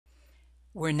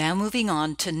We're now moving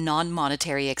on to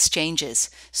non-monetary exchanges.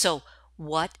 So,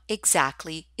 what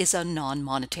exactly is a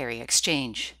non-monetary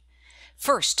exchange?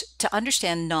 First, to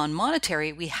understand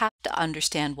non-monetary, we have to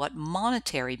understand what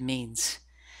monetary means.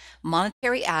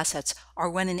 Monetary assets are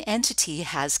when an entity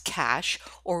has cash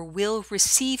or will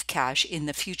receive cash in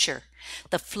the future.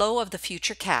 The flow of the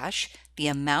future cash, the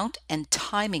amount and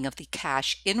timing of the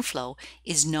cash inflow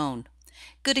is known.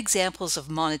 Good examples of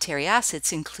monetary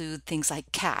assets include things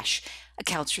like cash,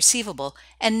 accounts receivable,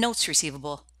 and notes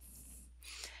receivable.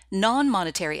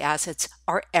 Non-monetary assets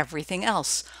are everything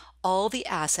else, all the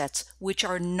assets which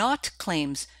are not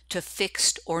claims to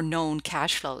fixed or known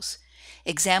cash flows.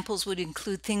 Examples would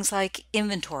include things like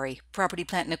inventory, property,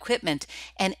 plant, and equipment,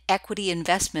 and equity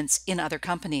investments in other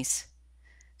companies.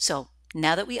 So,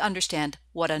 now that we understand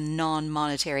what a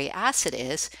non-monetary asset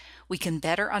is, we can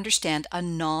better understand a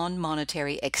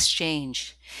non-monetary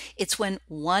exchange. It's when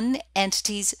one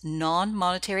entity's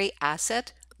non-monetary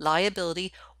asset,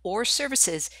 liability, or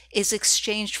services is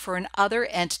exchanged for another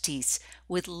entity's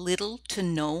with little to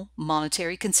no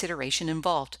monetary consideration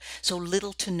involved, so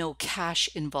little to no cash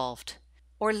involved,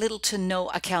 or little to no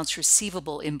accounts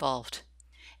receivable involved.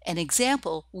 An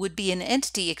example would be an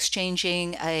entity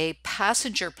exchanging a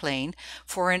passenger plane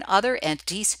for another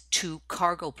entity's two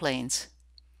cargo planes.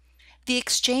 The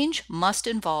exchange must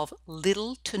involve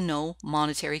little to no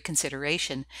monetary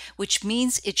consideration, which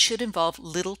means it should involve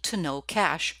little to no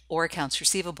cash or accounts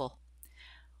receivable.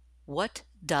 What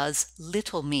does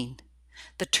little mean?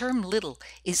 The term little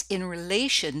is in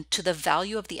relation to the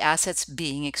value of the assets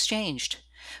being exchanged.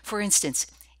 For instance,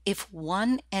 if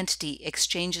one entity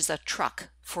exchanges a truck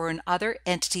for another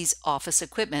entity's office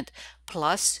equipment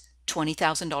plus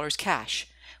 $20,000 cash,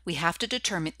 we have to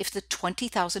determine if the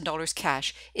 $20,000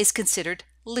 cash is considered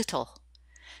little.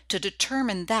 To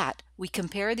determine that, we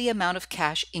compare the amount of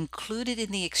cash included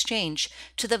in the exchange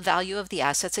to the value of the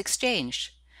assets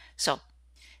exchanged. So,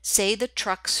 say the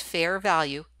truck's fair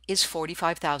value is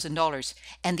 $45,000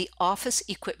 and the office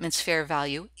equipment's fair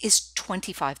value is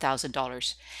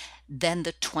 $25,000. Then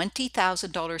the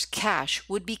 $20,000 cash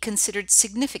would be considered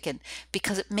significant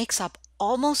because it makes up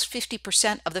almost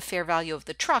 50% of the fair value of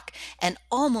the truck and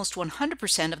almost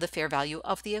 100% of the fair value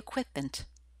of the equipment.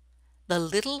 The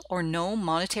little or no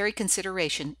monetary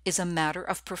consideration is a matter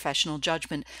of professional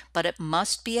judgment, but it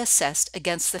must be assessed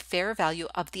against the fair value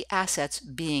of the assets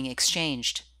being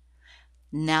exchanged.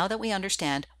 Now that we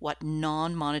understand what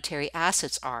non-monetary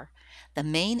assets are, the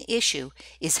main issue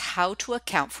is how to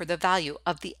account for the value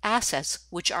of the assets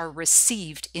which are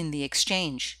received in the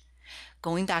exchange.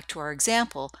 Going back to our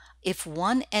example, if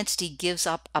one entity gives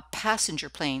up a passenger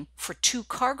plane for two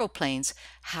cargo planes,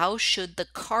 how should the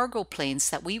cargo planes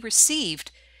that we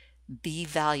received be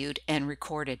valued and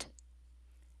recorded?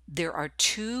 There are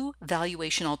two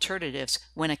valuation alternatives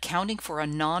when accounting for a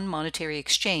non-monetary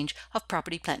exchange of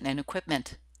property, plant, and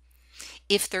equipment.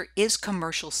 If there is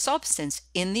commercial substance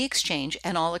in the exchange,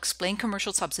 and I'll explain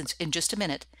commercial substance in just a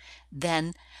minute,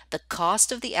 then the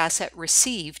cost of the asset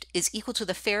received is equal to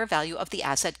the fair value of the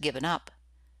asset given up.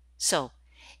 So,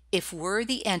 if we're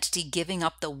the entity giving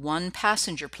up the one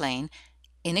passenger plane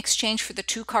in exchange for the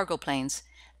two cargo planes,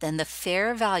 then the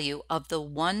fair value of the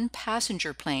one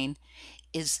passenger plane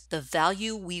is the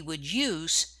value we would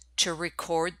use to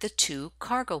record the two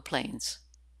cargo planes.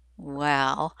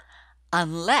 Well,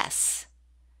 unless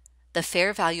the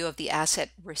fair value of the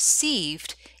asset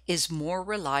received is more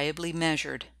reliably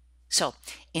measured. So,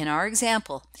 in our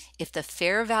example, if the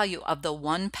fair value of the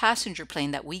one passenger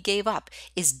plane that we gave up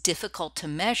is difficult to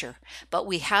measure, but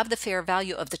we have the fair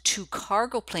value of the two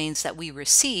cargo planes that we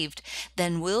received,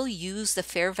 then we'll use the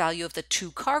fair value of the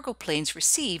two cargo planes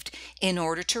received in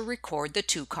order to record the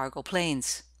two cargo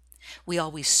planes. We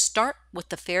always start with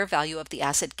the fair value of the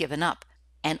asset given up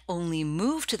and only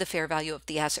move to the fair value of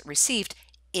the asset received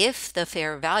if the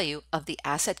fair value of the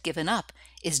asset given up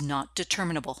is not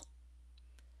determinable.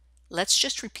 Let's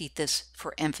just repeat this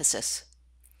for emphasis.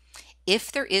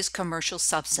 If there is commercial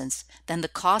substance, then the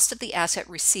cost of the asset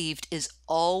received is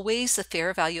always the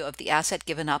fair value of the asset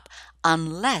given up,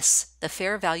 unless the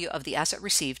fair value of the asset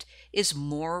received is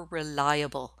more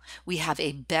reliable. We have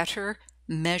a better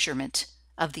measurement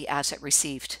of the asset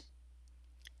received.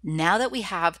 Now that we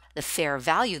have the fair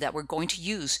value that we're going to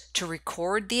use to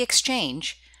record the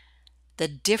exchange, the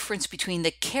difference between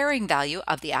the carrying value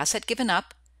of the asset given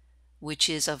up, which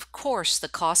is of course the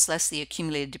cost less the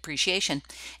accumulated depreciation,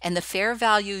 and the fair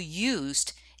value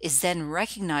used is then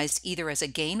recognized either as a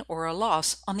gain or a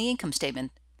loss on the income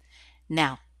statement.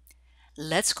 Now,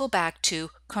 let's go back to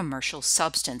commercial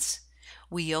substance.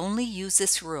 We only use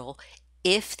this rule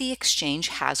if the exchange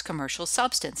has commercial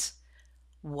substance.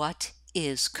 What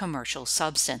is commercial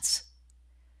substance?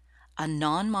 A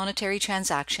non-monetary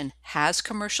transaction has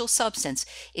commercial substance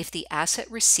if the asset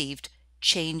received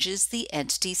changes the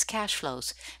entity's cash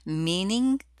flows,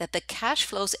 meaning that the cash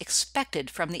flows expected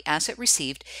from the asset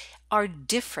received are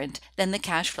different than the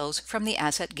cash flows from the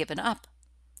asset given up.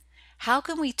 How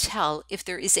can we tell if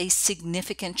there is a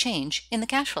significant change in the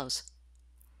cash flows?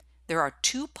 There are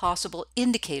two possible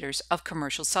indicators of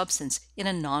commercial substance in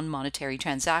a non-monetary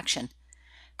transaction.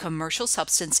 Commercial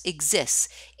substance exists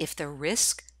if the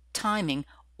risk, timing,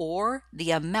 or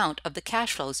the amount of the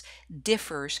cash flows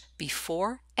differs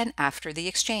before and after the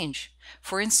exchange.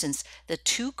 For instance, the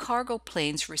two cargo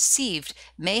planes received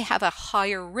may have a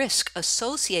higher risk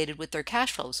associated with their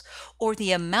cash flows, or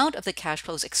the amount of the cash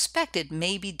flows expected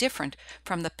may be different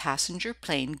from the passenger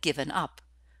plane given up.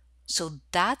 So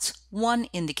that's one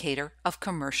indicator of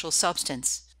commercial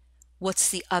substance. What's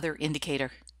the other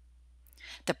indicator?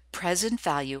 The present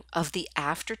value of the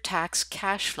after-tax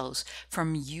cash flows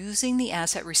from using the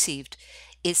asset received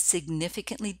is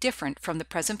significantly different from the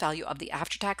present value of the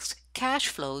after-tax cash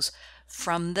flows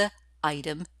from the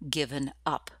item given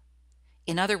up.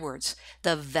 In other words,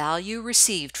 the value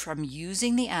received from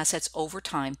using the assets over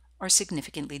time are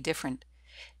significantly different.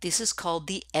 This is called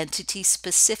the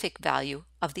entity-specific value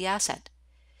of the asset.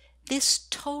 This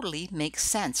totally makes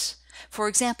sense. For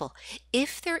example,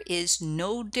 if there is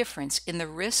no difference in the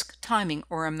risk, timing,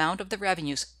 or amount of the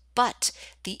revenues, but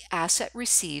the asset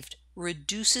received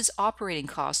reduces operating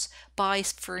costs by,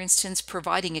 for instance,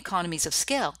 providing economies of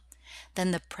scale,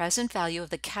 then the present value of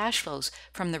the cash flows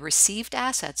from the received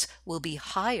assets will be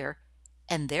higher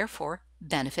and therefore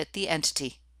benefit the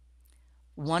entity.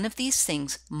 One of these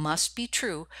things must be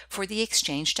true for the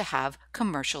exchange to have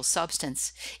commercial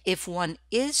substance. If one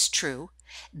is true,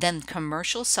 then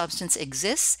commercial substance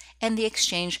exists and the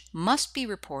exchange must be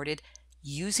reported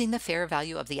using the fair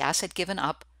value of the asset given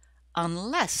up,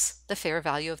 unless the fair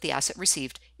value of the asset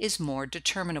received is more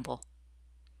determinable.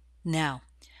 Now,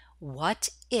 what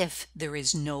if there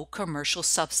is no commercial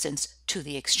substance to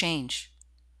the exchange?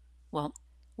 Well,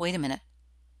 wait a minute.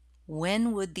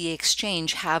 When would the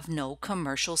exchange have no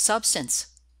commercial substance?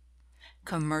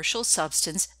 Commercial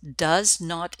substance does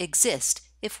not exist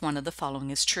if one of the following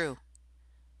is true.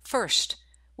 First,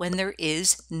 when there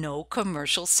is no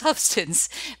commercial substance,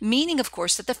 meaning, of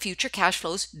course, that the future cash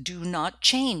flows do not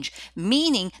change,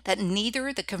 meaning that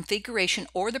neither the configuration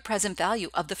or the present value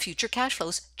of the future cash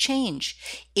flows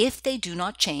change. If they do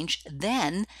not change,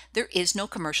 then there is no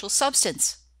commercial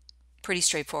substance. Pretty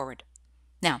straightforward.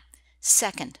 Now,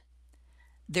 second,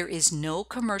 there is no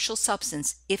commercial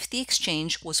substance if the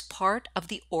exchange was part of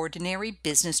the ordinary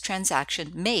business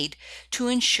transaction made to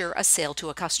ensure a sale to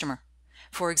a customer.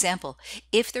 For example,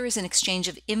 if there is an exchange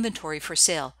of inventory for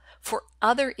sale for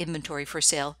other inventory for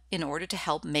sale in order to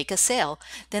help make a sale,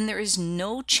 then there is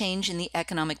no change in the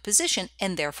economic position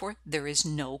and therefore there is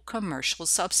no commercial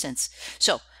substance.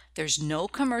 So there's no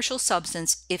commercial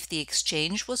substance if the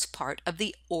exchange was part of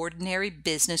the ordinary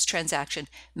business transaction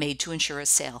made to ensure a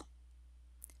sale.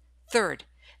 Third,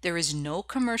 there is no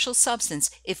commercial substance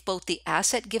if both the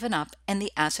asset given up and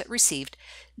the asset received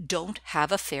don't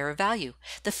have a fair value.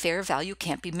 The fair value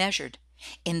can't be measured.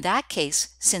 In that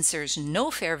case, since there's no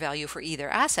fair value for either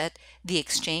asset, the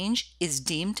exchange is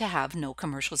deemed to have no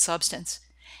commercial substance.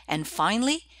 And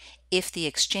finally, if the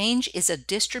exchange is a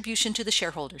distribution to the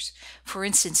shareholders, for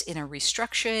instance, in a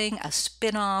restructuring, a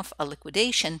spin-off, a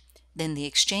liquidation, then the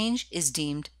exchange is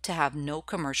deemed to have no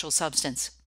commercial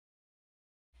substance.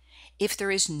 If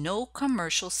there is no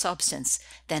commercial substance,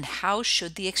 then how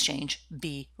should the exchange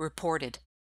be reported?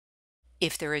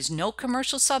 If there is no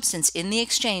commercial substance in the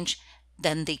exchange,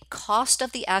 then the cost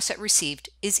of the asset received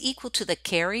is equal to the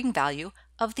carrying value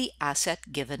of the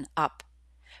asset given up.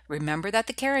 Remember that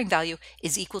the carrying value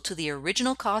is equal to the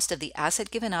original cost of the asset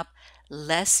given up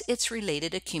less its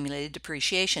related accumulated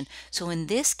depreciation. So in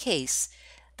this case,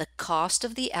 the cost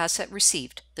of the asset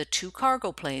received, the two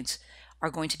cargo planes, are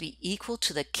going to be equal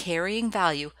to the carrying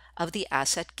value of the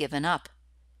asset given up,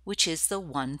 which is the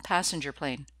one passenger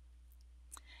plane.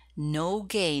 No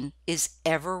gain is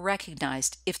ever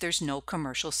recognized if there's no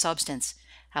commercial substance.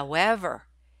 However,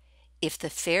 if the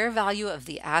fair value of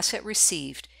the asset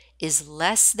received is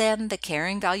less than the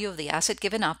carrying value of the asset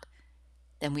given up,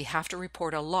 then we have to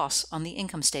report a loss on the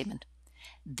income statement.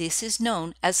 This is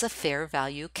known as the fair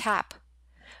value cap.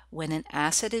 When an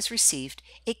asset is received,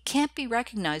 it can't be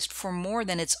recognized for more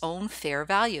than its own fair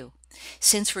value.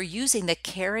 Since we're using the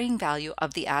carrying value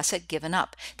of the asset given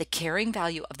up, the carrying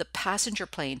value of the passenger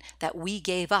plane that we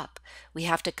gave up, we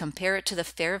have to compare it to the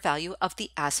fair value of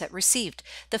the asset received,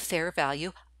 the fair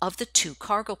value of the two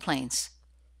cargo planes.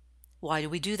 Why do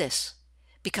we do this?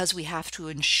 because we have to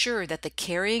ensure that the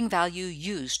carrying value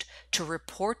used to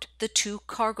report the two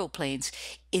cargo planes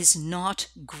is not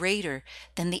greater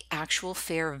than the actual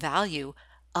fair value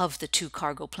of the two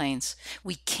cargo planes.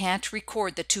 We can't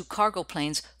record the two cargo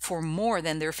planes for more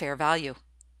than their fair value.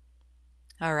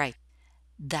 All right,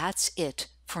 that's it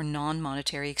for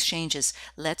non-monetary exchanges.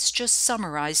 Let's just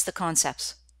summarize the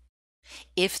concepts.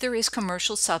 If there is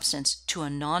commercial substance to a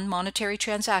non-monetary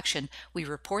transaction, we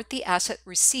report the asset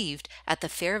received at the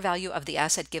fair value of the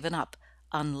asset given up,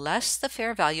 unless the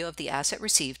fair value of the asset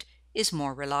received is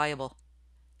more reliable.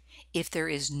 If there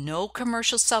is no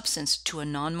commercial substance to a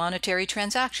non-monetary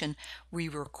transaction, we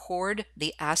record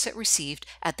the asset received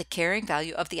at the carrying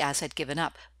value of the asset given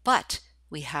up, but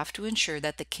we have to ensure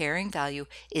that the carrying value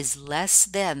is less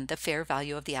than the fair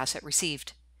value of the asset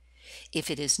received. If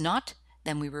it is not,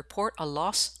 then we report a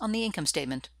loss on the income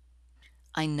statement.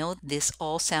 I know this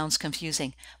all sounds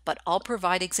confusing, but I'll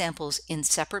provide examples in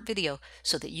separate video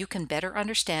so that you can better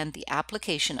understand the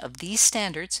application of these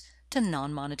standards to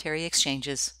non-monetary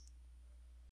exchanges.